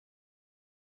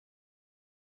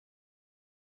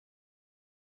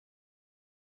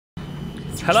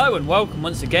Hello and welcome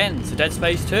once again to Dead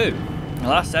Space 2. In the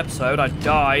last episode I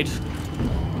died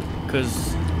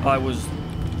because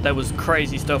there was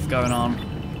crazy stuff going on.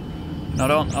 And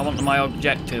I want my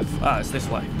objective. Ah, it's this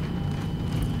way.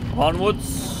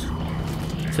 Onwards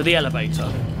to the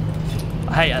elevator.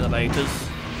 I hate elevators.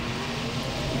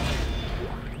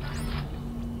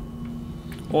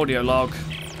 Audio log.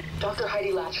 Dr.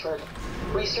 Heidi Latchford,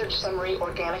 research summary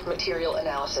organic material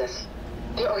analysis.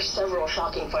 There are several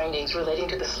shocking findings relating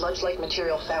to the sludge-like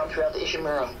material found throughout the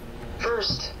Ishimura.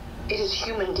 First, it is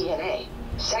human DNA.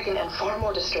 Second, and far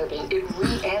more disturbing, it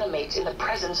reanimates in the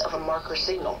presence of a marker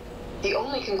signal. The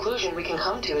only conclusion we can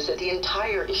come to is that the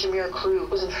entire Ishimura crew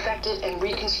was infected and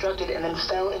reconstructed and then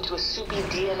fell into a soupy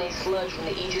DNA sludge when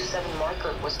the Aegis 7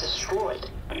 marker was destroyed.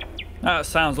 That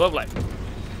sounds lovely.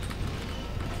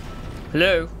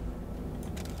 Hello?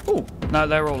 Oh, no,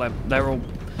 they're all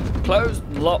closed,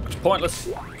 locked, pointless.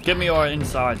 Give me your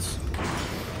insides.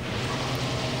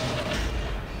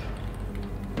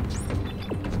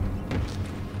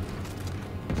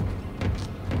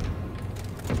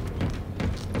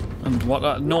 And what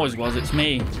that noise was, it's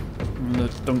me. And the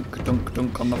dunk, dunk,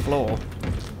 dunk on the floor.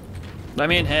 Let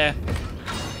me in here.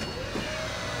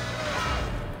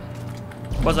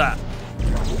 What's that?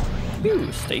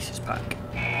 Ooh, stasis pack.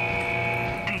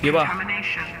 You are.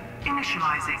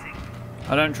 Initializing.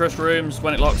 I don't trust rooms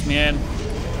when it locks me in.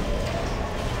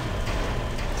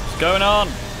 What's going on?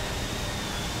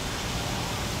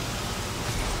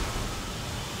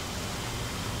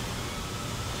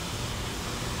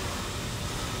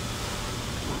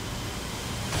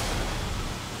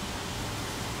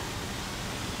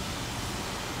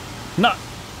 No.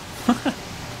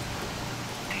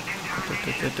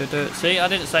 See, I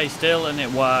didn't stay still and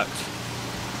it worked.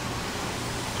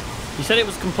 You said it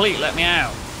was complete, let me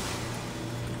out.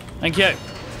 Thank you.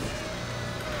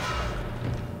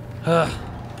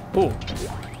 Ooh.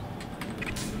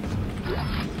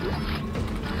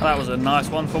 Well, that was a nice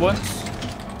one for once.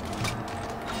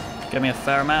 Give me a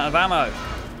fair amount of ammo.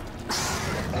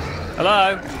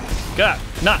 Hello? Get out.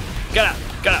 No. Get out.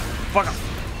 Get out. Fuck off.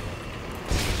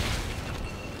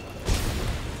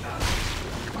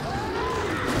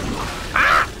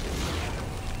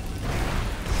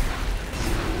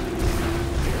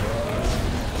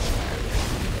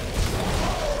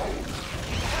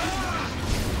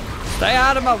 Stay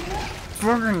out of my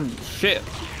fucking shit.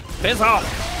 Piss off.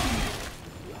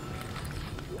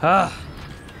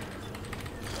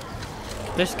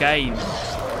 This game.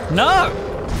 No!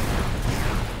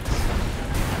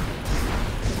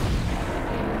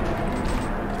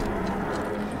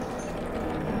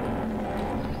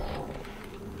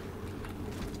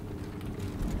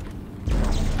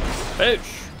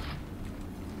 Bitch.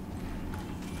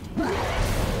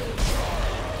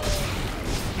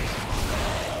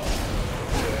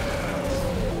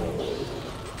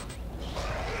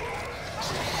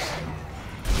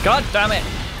 God damn it!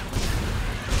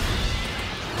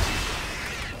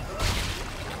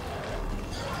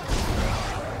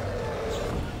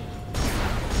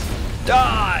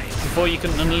 Die! Before you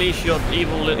can unleash your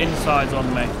evil insides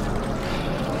on me.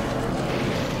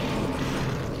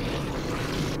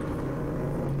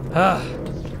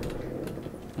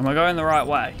 Am I going the right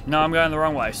way? No, I'm going the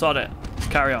wrong way. Sod it. Let's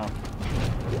carry on.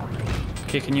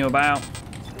 Kicking you about.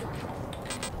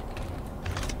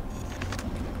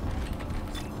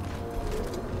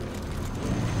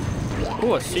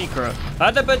 Oh, a secret.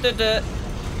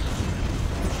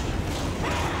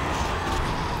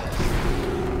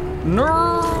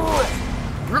 No!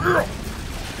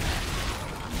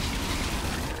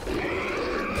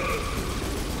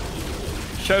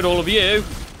 Showed all of you.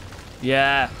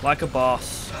 Yeah, like a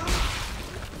boss.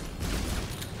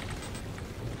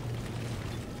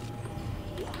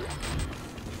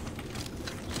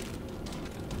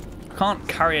 Can't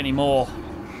carry any more.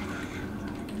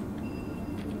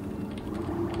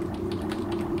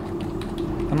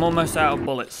 I'm almost out of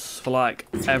bullets for like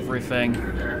everything.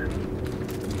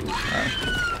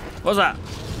 What's that?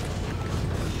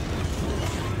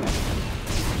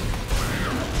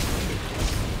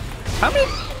 How many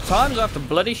times do I have to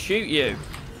bloody shoot you?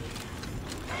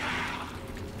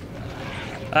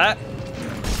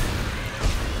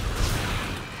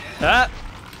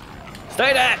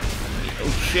 Stay there!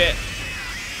 Oh shit.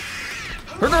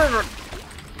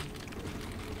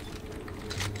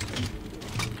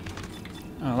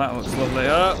 Oh, that looks lovely.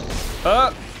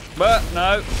 But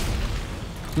no.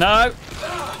 No.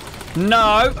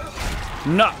 No.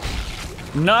 No.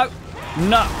 No.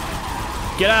 No.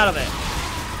 Get out of it.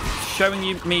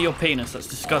 Showing me your penis. That's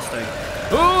disgusting.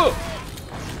 Ooh!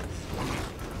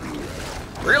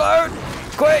 Reload!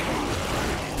 Quick!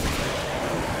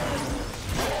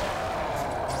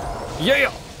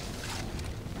 Yeah!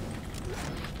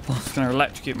 Well, I'm going to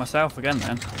electrocute myself again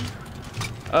then.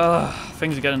 Ugh,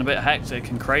 things are getting a bit hectic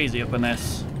and crazy up in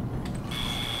this.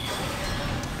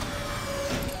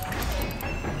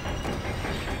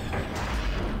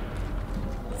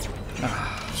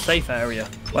 Safe area.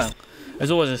 Well,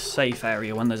 there's always a safe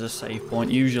area when there's a save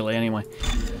point, usually anyway.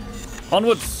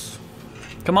 Onwards!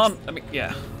 Come on, let me,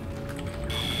 yeah.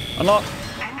 Unlock.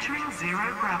 Entering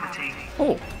zero gravity.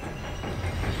 Oh.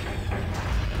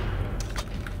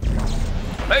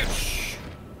 Boosh!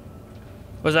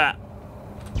 What's that?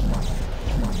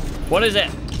 What is it?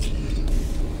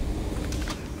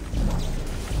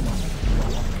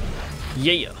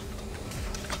 Yeah.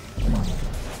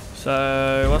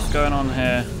 So, what's going on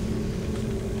here?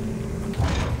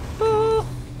 Oh,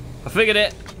 I figured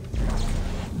it.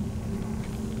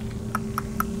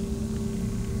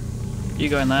 You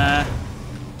go in there.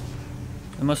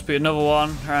 There must be another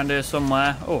one around here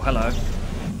somewhere. Oh, hello.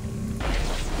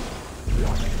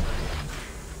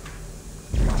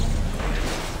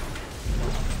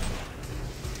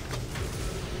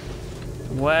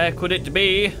 Where could it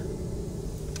be?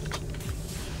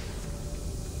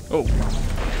 Oh.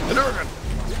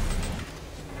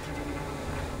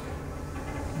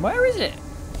 Where is it?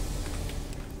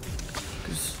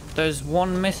 Because there's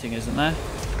one missing, isn't there?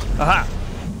 Aha!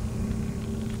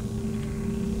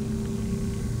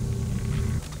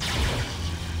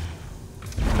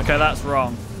 Okay, that's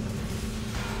wrong.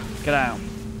 Get out.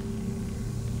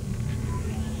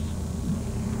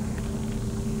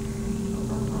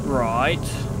 Right.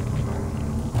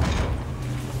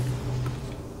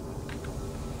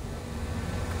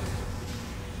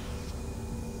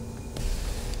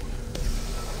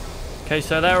 Okay,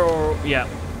 so they're all... yeah.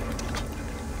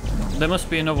 There must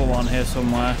be another one here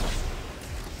somewhere.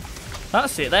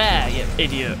 That's it there, you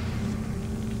idiot.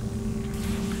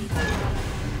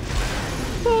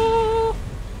 Oh.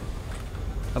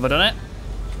 Have I done it?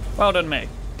 Well done me.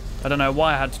 I don't know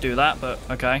why I had to do that, but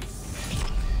okay.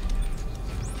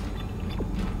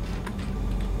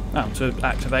 Now to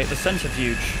activate the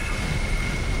centrifuge.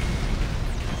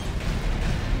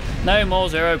 No more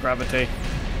zero gravity.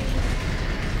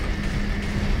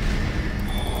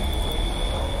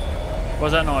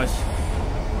 What's that noise?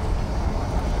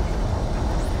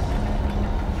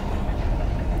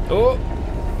 Oh!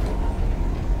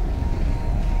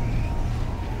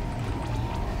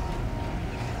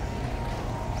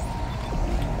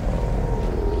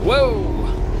 Whoa!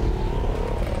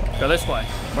 Go this way,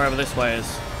 wherever this way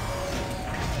is.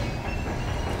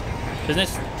 Isn't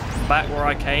this back where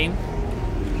I came?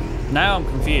 Now I'm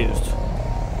confused.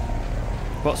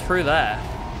 What's through there?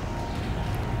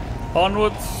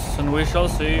 Onwards, and we shall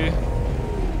see.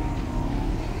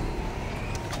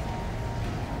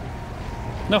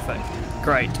 Nothing.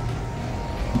 Great.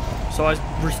 So I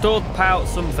restored power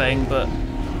something, but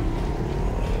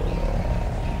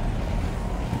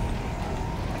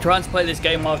trying to play this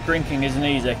game while drinking isn't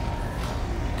easy.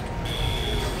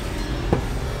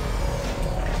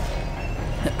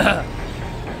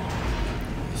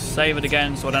 Save it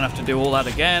again so I don't have to do all that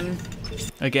again.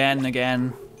 Again.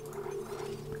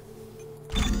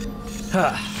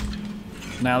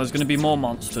 Now there's going to be more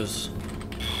monsters.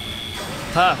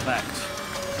 Perfect.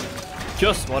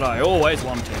 Just what I always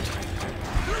wanted.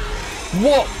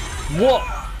 What? What?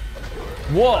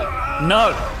 What?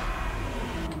 No.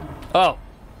 Oh.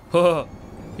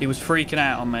 He was freaking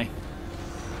out on me.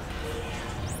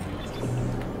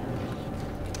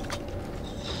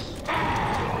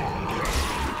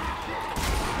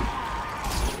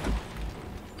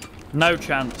 No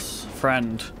chance,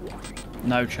 friend.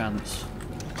 No chance.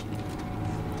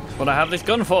 That's what I have this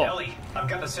gun for. Ellie, I've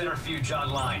got the centrifuge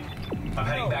online. I'm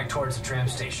heading back towards the tram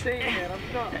station.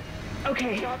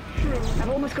 Okay. I've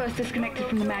almost got us disconnected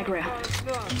from the mag rail.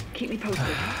 Keep me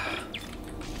posted.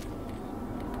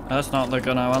 That's not the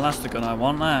gun I want, that's the gun I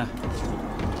want there.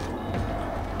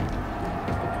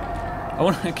 I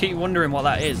want to keep wondering what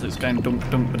that is that's going dunk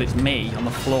dunk, but it's me on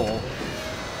the floor.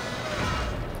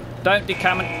 Don't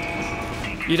decontaminate.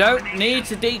 You don't need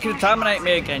to decontaminate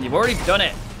me again. You've already done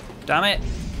it. Damn it.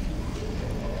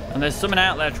 And there's someone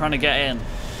out there trying to get in.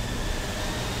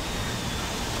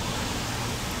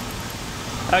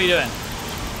 How are you doing?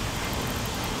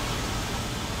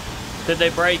 Did they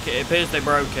break it? It appears they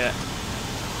broke it.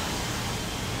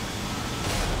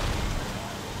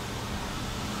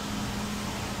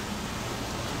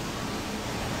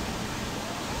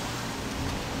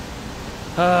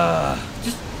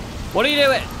 Just, what are you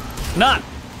doing? None.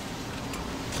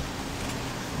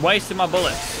 Wasting my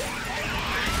bullets.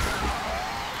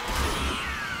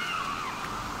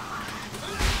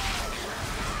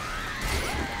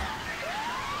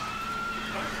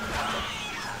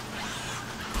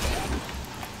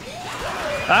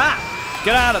 Ah!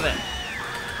 Get out of it!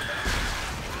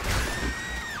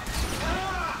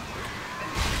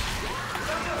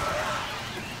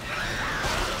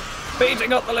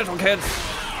 Beating up the little kids!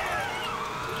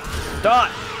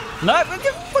 Die! No,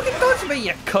 fucking dodge me,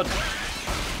 you cunt!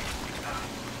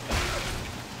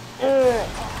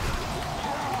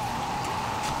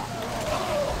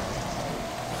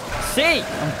 C!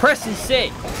 I'm pressing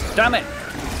C! Damn it!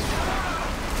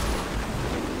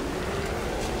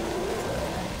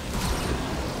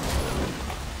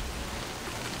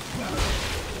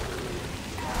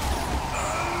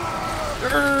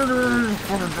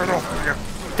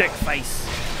 Dick face!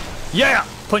 Yeah!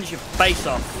 Punch your face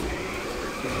off!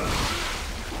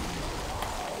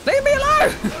 Leave me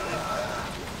alone!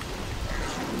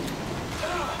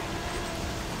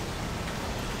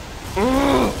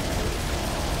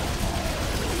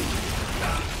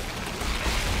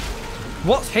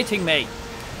 What's hitting me?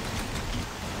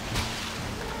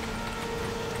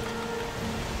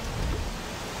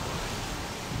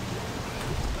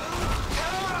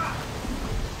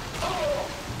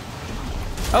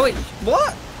 Oh wait,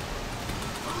 what?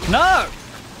 No!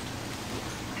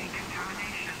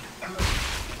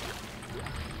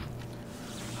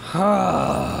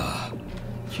 Ah,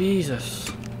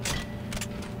 Jesus.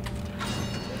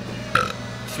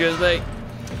 Excuse me.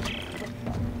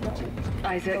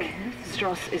 Isaac,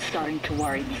 Strauss is starting to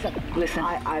worry. Listen.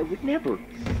 I would never.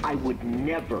 I would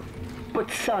never.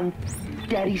 But son,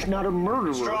 Daddy's not a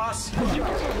murderer. Strauss!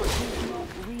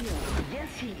 Yes,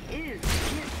 he is.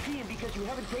 You can't see him because you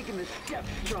haven't taken the steps,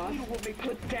 Strauss. You want me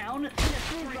put down?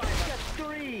 Step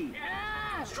 3.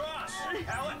 Strauss!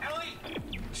 Ellie!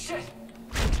 Shit!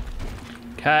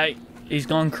 Okay, he's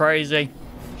gone crazy.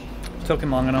 Took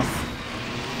him long enough.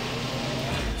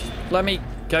 Let me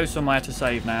go somewhere to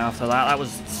save now after that. That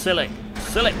was silly.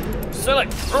 Silly! Silly!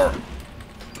 Urgh.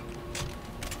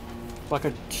 Like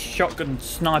a shotgun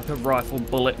sniper rifle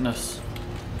bulletness.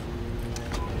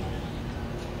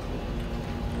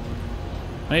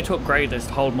 I need to upgrade this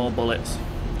to hold more bullets.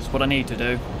 That's what I need to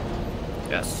do.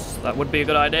 Yes, that would be a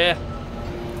good idea.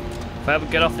 If I ever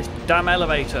get off this damn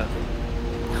elevator.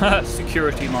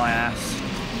 Security my ass.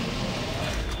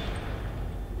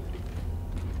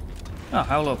 Oh,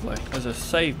 how lovely. There's a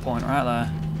save point right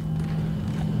there.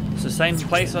 It's the same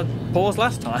place I paused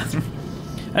last time.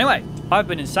 Anyway, I've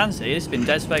been Insanity. It's been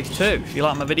Dead Space 2. If you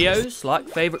like my videos, like,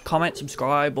 favourite, comment,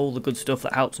 subscribe, all the good stuff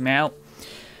that helps me out.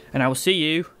 And I will see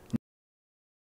you